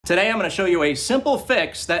Today I'm going to show you a simple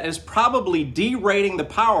fix that is probably derating the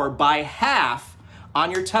power by half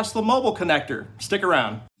on your Tesla mobile connector. Stick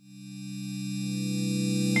around.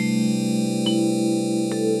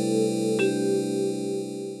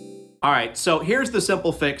 All right, so here's the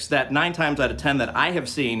simple fix that 9 times out of 10 that I have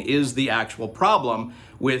seen is the actual problem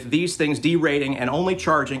with these things derating and only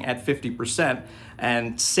charging at 50%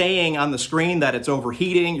 and saying on the screen that it's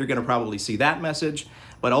overheating. You're gonna probably see that message,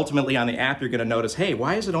 but ultimately on the app, you're gonna notice, hey,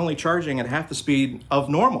 why is it only charging at half the speed of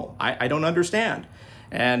normal? I don't understand.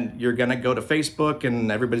 And you're gonna go to Facebook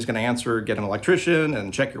and everybody's gonna answer, get an electrician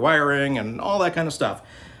and check your wiring and all that kind of stuff.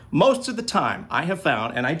 Most of the time I have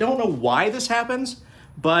found, and I don't know why this happens,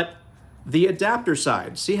 but the adapter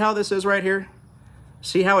side, see how this is right here?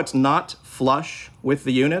 See how it's not flush with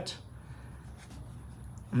the unit?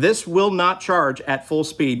 This will not charge at full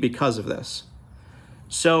speed because of this.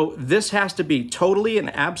 So this has to be totally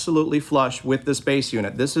and absolutely flush with this base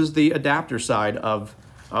unit. This is the adapter side of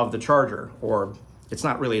the charger, or it's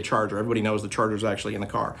not really a charger. Everybody knows the charger is actually in the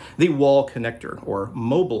car. The wall connector or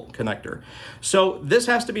mobile connector. So this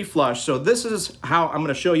has to be flush. So this is how I'm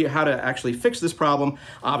gonna show you how to actually fix this problem.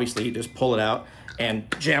 Obviously, you just pull it out and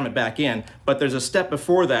jam it back in, but there's a step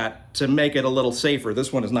before that to make it a little safer.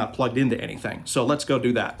 This one is not plugged into anything. So let's go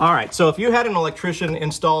do that. All right, so if you had an electrician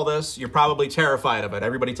install this, you're probably terrified of it.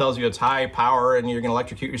 Everybody tells you it's high power and you're gonna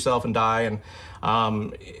electrocute yourself and die.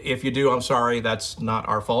 And if you do, I'm sorry, that's not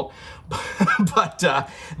our fault. But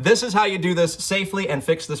this is how you do this safely and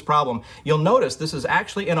fix this problem. You'll notice this is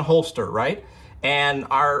actually in a holster, right? And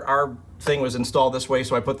our thing was installed this way,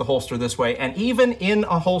 so I put the holster this way. And even in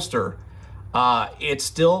a holster, it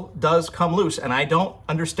still does come loose, and I don't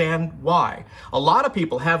understand why. A lot of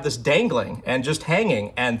people have this dangling and just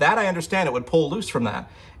hanging, and that I understand it would pull loose from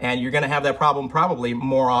that. And you're gonna have that problem probably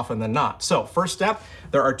more often than not. So first step,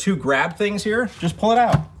 there are 2 grab things here. Just pull it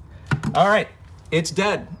out. All right, it's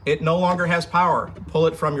dead. It no longer has power. Pull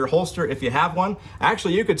it from your holster if you have one.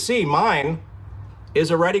 Actually, you could see mine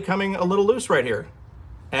is already coming a little loose right here.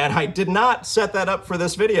 And I did not set that up for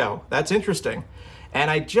this video. That's interesting. And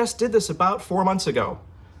I just did this about 4 months ago,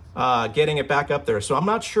 getting it back up there. So I'm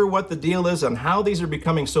not sure what the deal is on how these are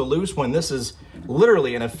becoming so loose when this is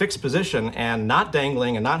literally in a fixed position and not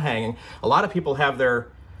dangling and not hanging. A lot of people have their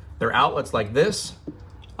outlets like this,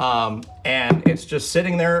 and it's just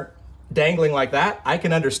sitting there dangling like that. I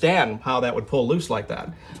can understand how that would pull loose like that.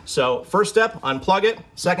 So first step, unplug it.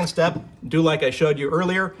 Second step, do like I showed you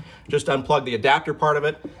earlier. Just unplug the adapter part of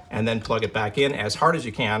it and then plug it back in as hard as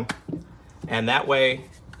you can. And that way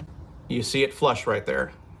you see it flush right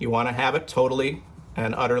there. You want to have it totally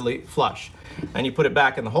and utterly flush. And you put it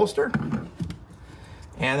back in the holster,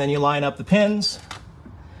 and then you line up the pins.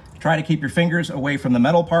 Try to keep your fingers away from the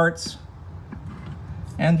metal parts,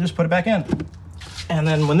 and just put it back in. And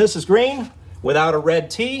then when this is green, without a red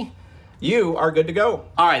T, you are good to go.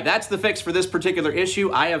 All right, that's the fix for this particular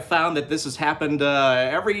issue. I have found that this has happened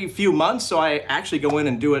every few months, so I actually go in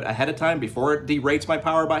and do it ahead of time before it derates my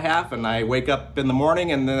power by half, and I wake up in the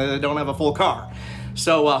morning and don't have a full car.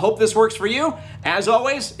 So hope this works for you. As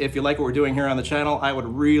always, if you like what we're doing here on the channel, I would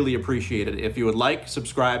really appreciate it if you would like,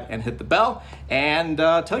 subscribe, and hit the bell, and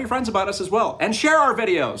tell your friends about us as well, and share our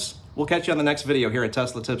videos. We'll catch you on the next video here at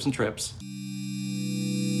Tesla Tips and Trips.